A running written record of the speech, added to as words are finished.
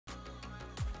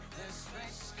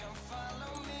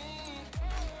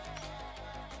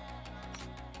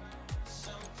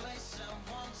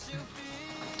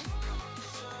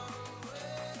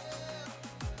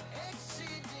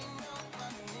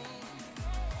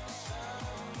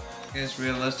Guess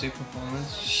realistic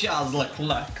performance. Charles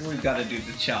Leclerc. We gotta do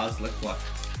the Charles Leclerc.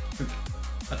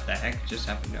 What the heck just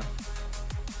happened now?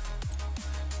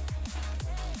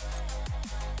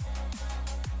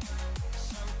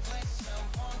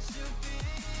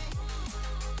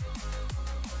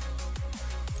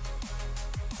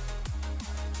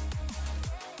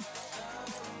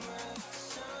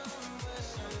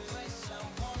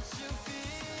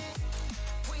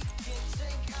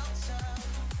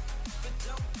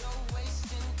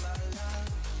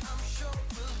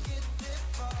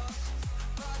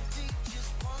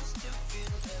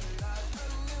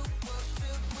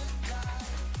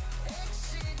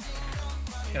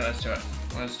 Okay, let's do it.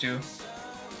 Let's do.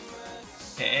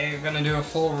 Okay, we're gonna do a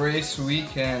full race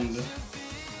weekend.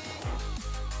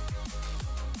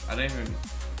 I don't even.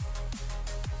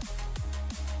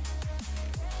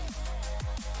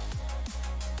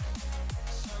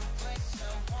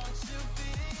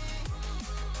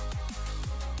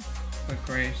 Quick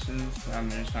races. I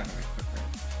mean, it's not gonna be quick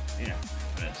race. You know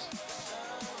what it is.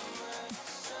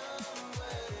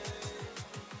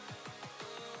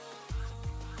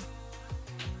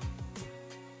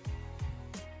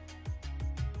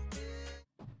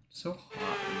 So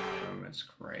hot in my room, it's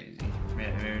crazy.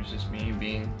 Man, maybe it's just me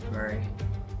being very...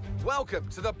 Welcome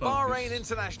to the Bahrain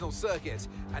International Circuit,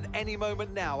 and any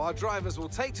moment now our drivers will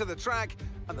take to the track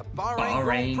and the Bahrain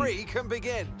Grand Prix can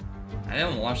begin. I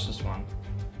didn't watch this one.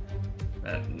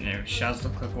 But, you know, Shaz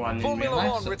looked like one in Formula real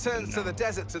life, One so, returns to the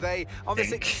desert today on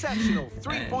this exceptional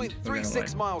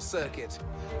 3.36 mile circuit.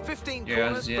 15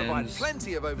 corners provide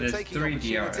plenty of overtaking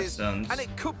opportunities, and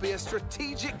it could be a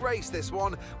strategic race, this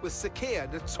one, with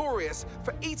Sakir notorious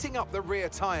for eating up the rear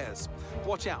tyres.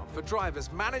 Watch out for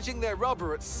drivers managing their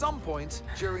rubber at some point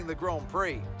during the Grand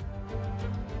Prix.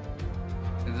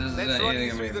 Let's run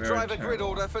you through the driver grid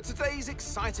order for today's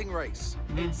exciting race.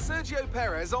 It's Sergio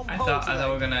Perez on pole today, I thought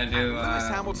we were gonna do, and Lewis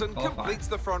Hamilton completes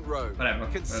the front row. Whatever.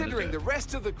 Considering the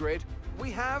rest of the grid,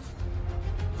 we have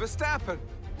Verstappen,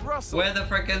 Russell, where the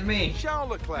frick is me? Charles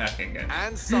Leclerc,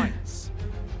 and Sainz,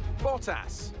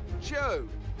 Bottas, Joe,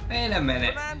 wait a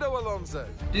minute. Fernando Alonso.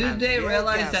 Do they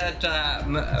realize that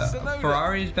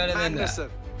Ferrari is better than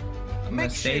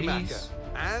Mercedes?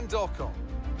 And Ocon.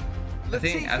 I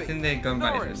think they're going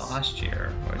back to last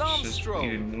year, which is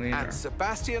even weirder. And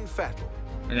Sebastian Vettel.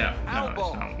 No,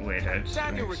 it's not weird.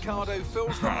 Daniel Ricciardo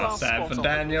fills the last sad spot for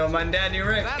Daniel, my Daddy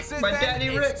Rick. That's it, my then. Daddy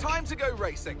Rick. It's time to go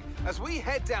racing as we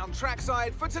head down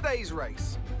trackside for today's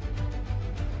race.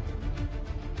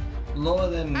 Lower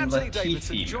than Anthony Latifi,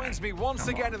 Davidson joins me once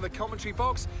again in the commentary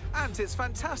box, and it's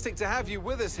fantastic to have you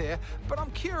with us here. But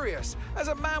I'm curious, as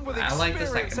a man with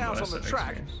experience out on the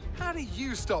track, how do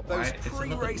you stop those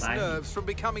pre-race nerves from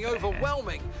becoming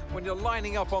overwhelming when you're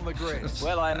lining up on the grid?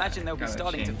 Well, I imagine they'll be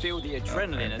starting to feel the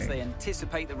adrenaline as they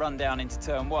anticipate the rundown into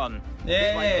turn one.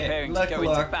 Yeah, like preparing to go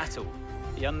into battle.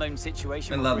 The unknown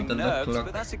situation will bring nerves,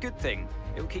 but that's a good thing.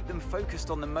 It will keep them focused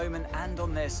on the moment and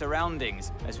on their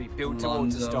surroundings as we build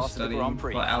towards the start of the Grand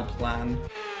Prix. Our plan.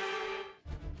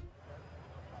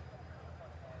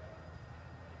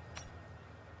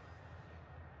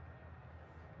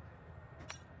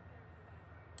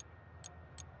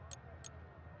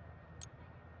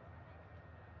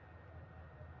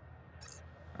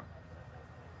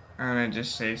 I'm gonna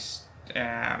just say,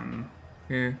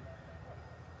 who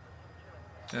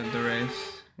did the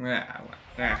race?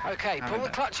 Okay, pull the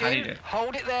clutch in,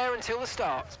 hold it there until the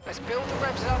start. Let's build the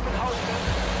revs up and hold them.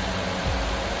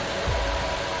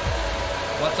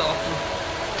 What's off?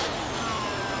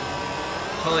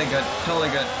 Totally good, totally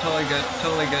good, totally good,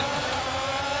 totally good.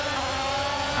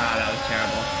 Ah, that was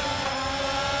terrible.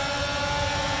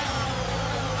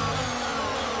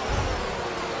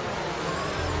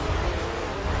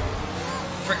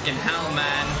 Freaking hell,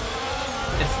 man.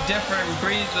 It's different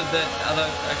breeze with the other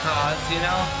cars, you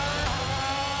know?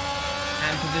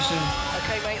 And position.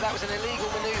 Okay, mate, that was an illegal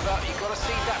maneuver. You've got to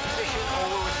cede that position or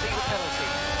we'll receive a penalty.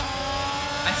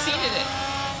 I ceded it.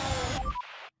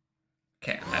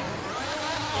 Okay,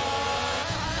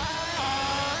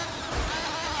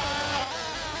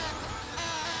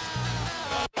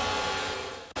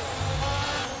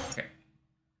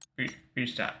 okay.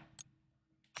 Restart.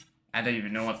 I don't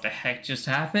even know what the heck just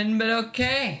happened, but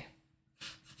okay.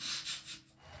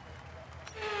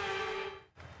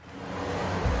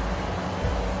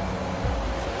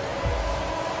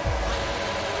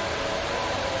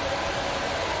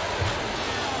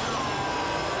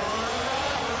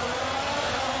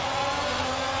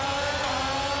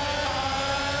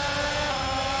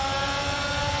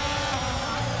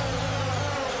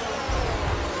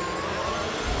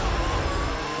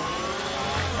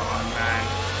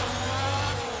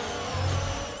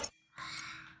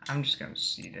 I'm just gonna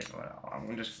seed it.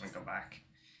 I'm just gonna go back.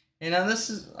 You know, this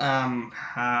is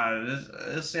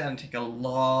this is gonna take a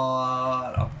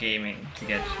lot of gaming to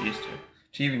get used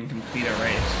to even complete a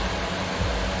race.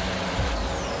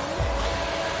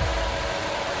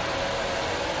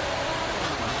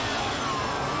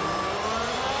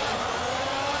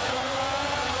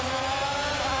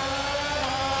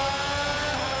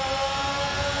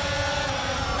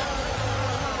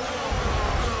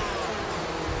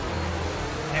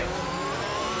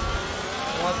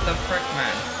 What the frick,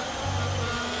 man?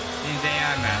 These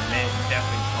AI, man, they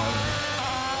definitely follow me.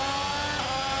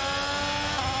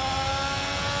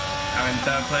 I'm in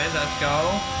third place, let's go.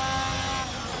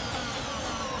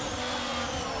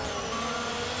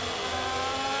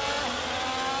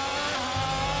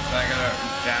 So I got a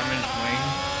damaged wing.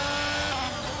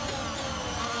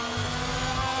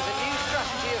 There's a new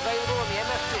strategy available on the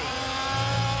MFD.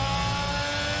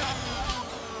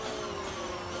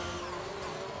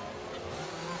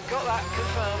 Got that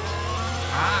confirmed.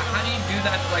 How do you do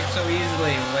that like so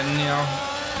easily when you're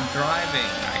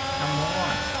driving? Like, come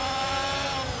on.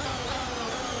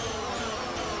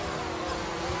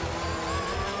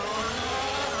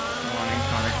 Warning,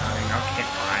 corner cutting. Okay,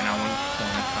 fine. I want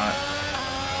corner cut.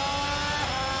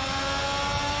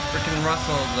 Frickin'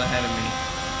 Russell's ahead of me.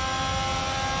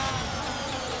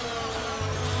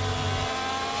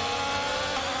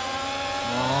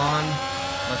 Come on.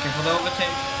 Looking for the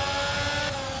overtake.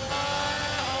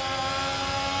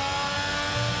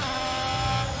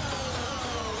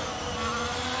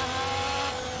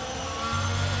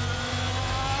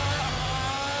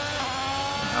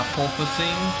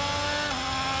 Focusing.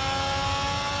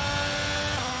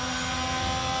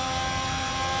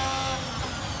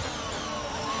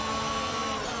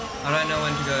 How do I know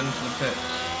when to go into the pit?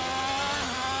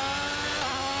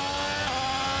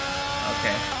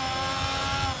 Okay.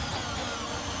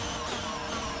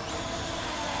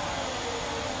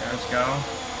 Let's go.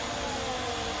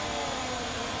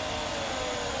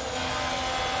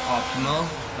 Optimal.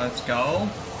 Let's go.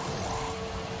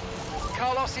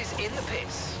 Carlos is in the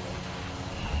pits.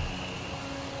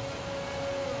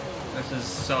 This is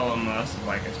so immersive,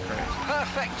 like it's crazy.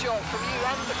 Perfect job from you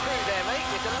and the crew there, mate.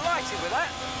 We're delighted with that.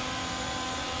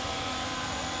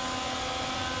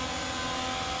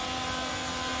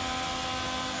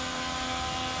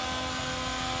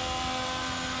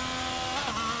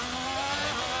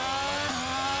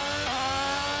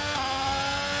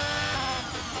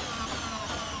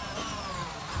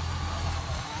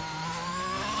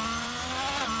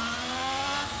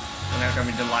 I'm not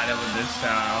gonna be delighted with this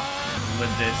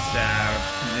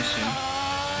position.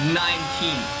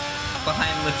 19th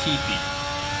behind Latifi.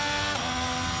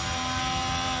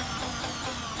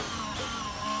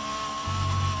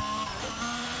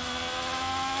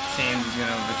 Sam's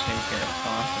gonna overtake it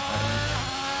fast if I don't.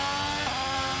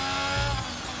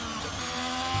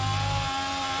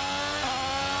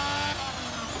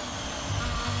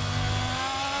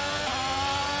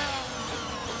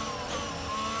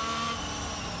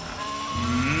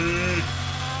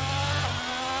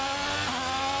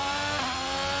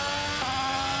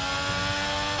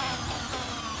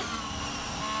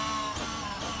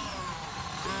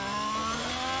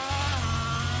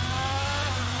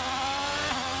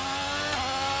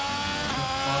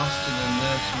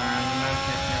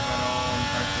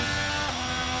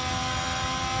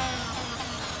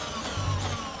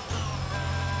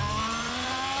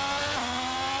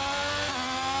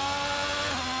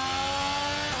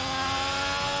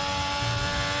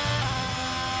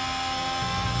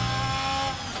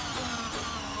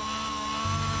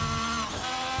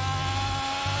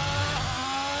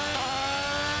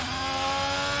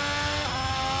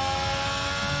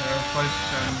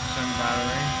 Some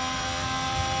battery.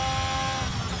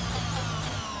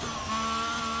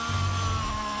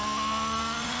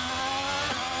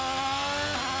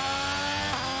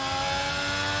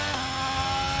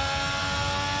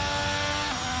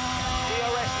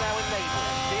 DRS now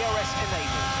enabled. DRS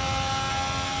enabled.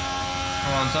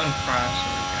 Come on, don't crash,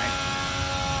 okay?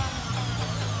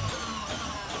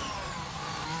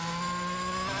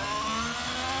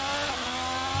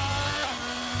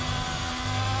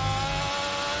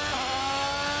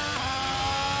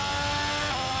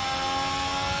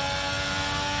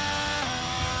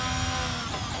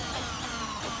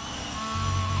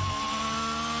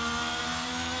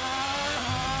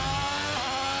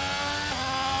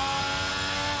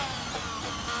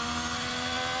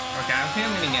 Okay, I think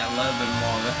I'm gonna get a little bit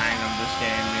more of the hang of this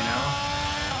game, you know?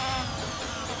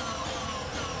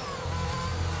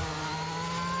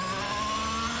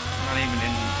 Not even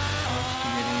in close to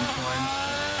getting points.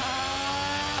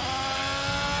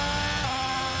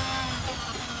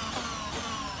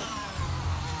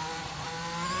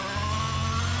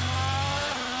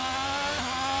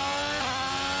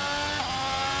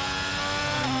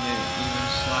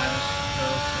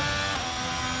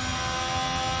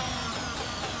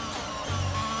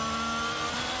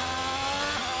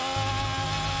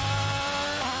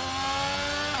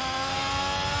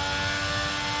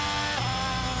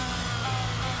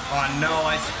 Oh no,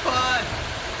 I spun!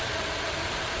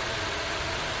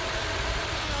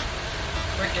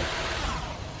 Frick it.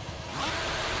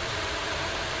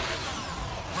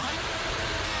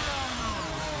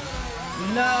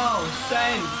 No,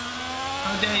 Saints!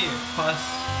 How dare you, puss?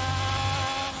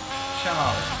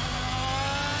 Child.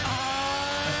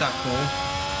 That's not cool.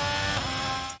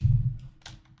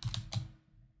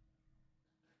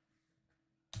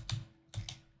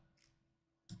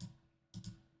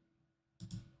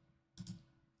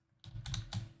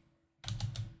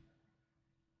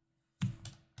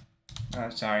 Oh,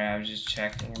 sorry, I was just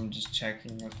checking. I'm just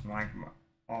checking with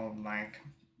all of my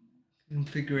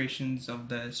configurations of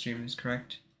the stream is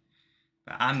correct.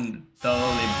 But I'm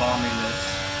thoroughly bombing this.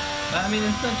 But I mean,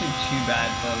 it's not too bad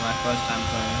for my first time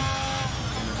playing.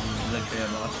 Literally a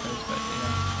lost place, but you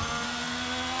know.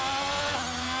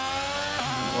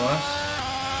 Worse.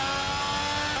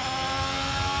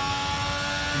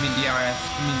 Give me DRS,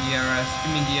 give me DRS,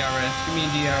 give me DRS, give me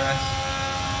DRS.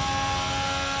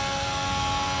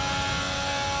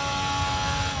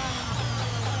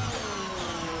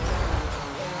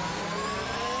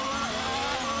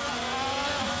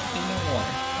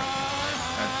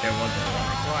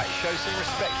 Right, show some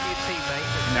respect for your teammate.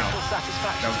 There's no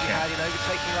satisfaction to be had in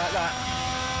overtaking like that.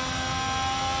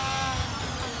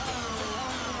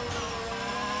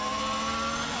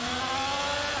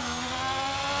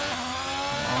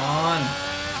 Come on.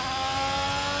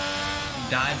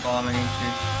 Dive bombing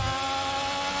too.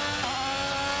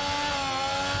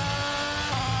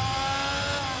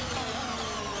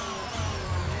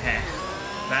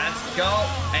 Let's go.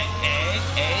 A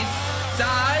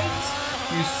sides.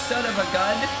 You son of a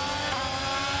gun!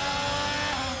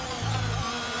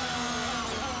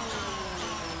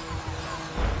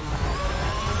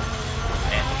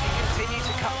 And if you continue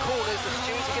to cut corners, the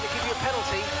stewards are going to give you a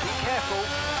penalty. Be careful.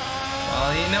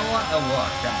 Well, you know what? It'll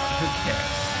work out. Who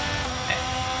cares?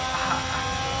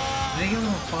 They give him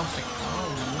a plastic.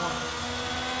 Oh, what?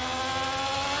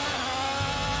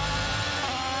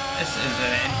 This is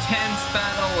an intense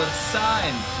battle with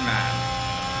signs, man.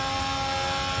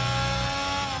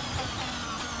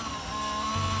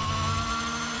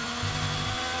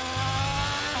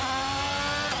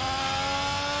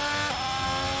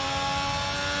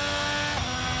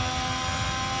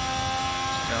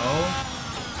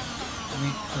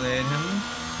 cleared him.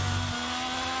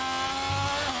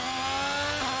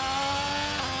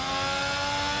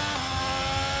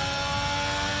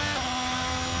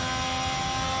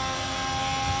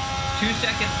 "2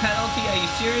 seconds penalty? Are you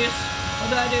serious? What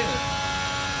did I do?"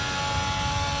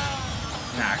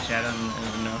 Nah, actually, I don't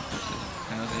even know if this is a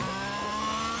penalty.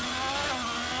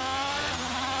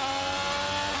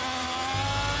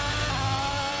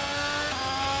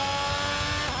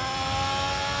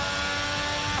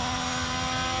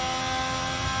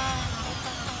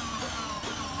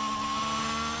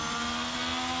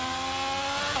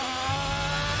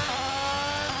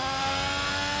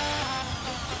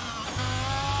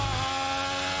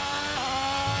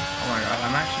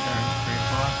 I'm actually going pretty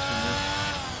fast with this.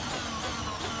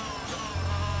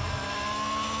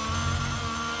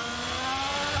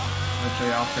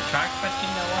 Literally off the track, but you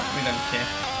know what? We don't care.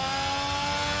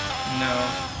 No,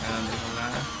 I don't even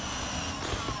matter.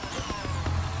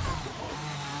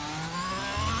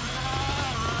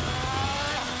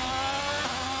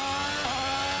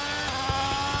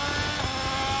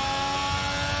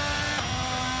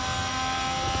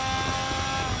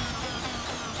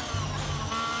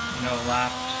 No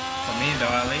lap for me though,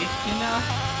 at least, you know.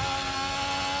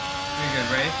 Pretty good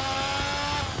race.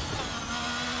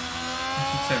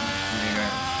 Except pretty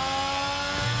good.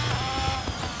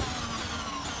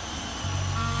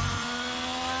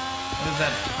 What is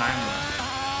that timer?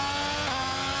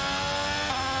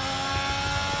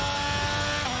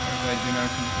 If I do not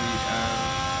complete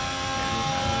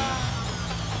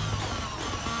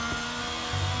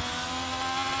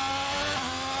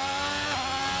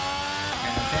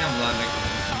damn logic.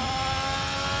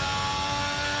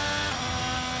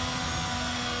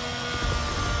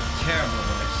 Terrible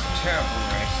race. Terrible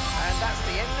race. And that's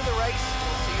the end of the race.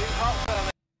 We'll see you in Park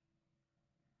Ferme.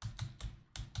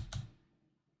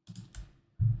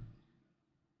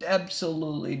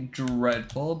 Absolutely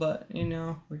dreadful, but you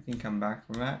know, we can come back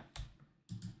from that.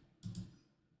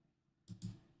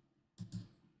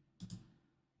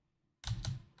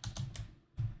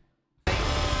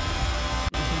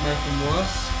 Nothing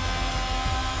worse.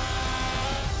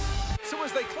 So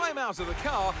as they climb out of the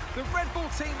car, the Red Bull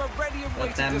team are ready and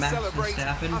waiting to celebrate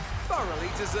a thoroughly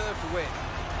deserved win.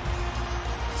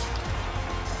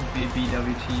 Could be a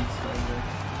BWT slowly.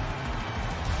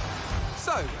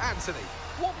 So, Anthony,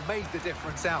 what made the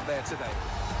difference out there today?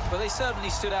 Well, they certainly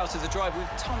stood out as a driver with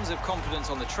tons of confidence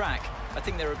on the track. I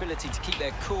think their ability to keep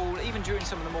their cool, even during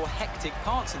some of the more hectic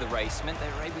parts of the race, meant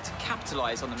they were able to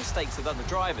capitalise on the mistakes of other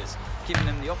drivers, giving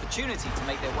them the opportunity to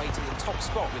make their way to the top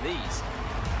spot with ease.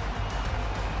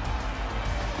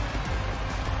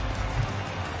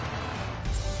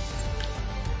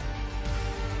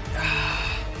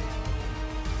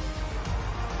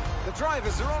 The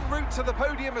drivers are en route to the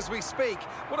podium as we speak.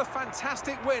 What a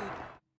fantastic win.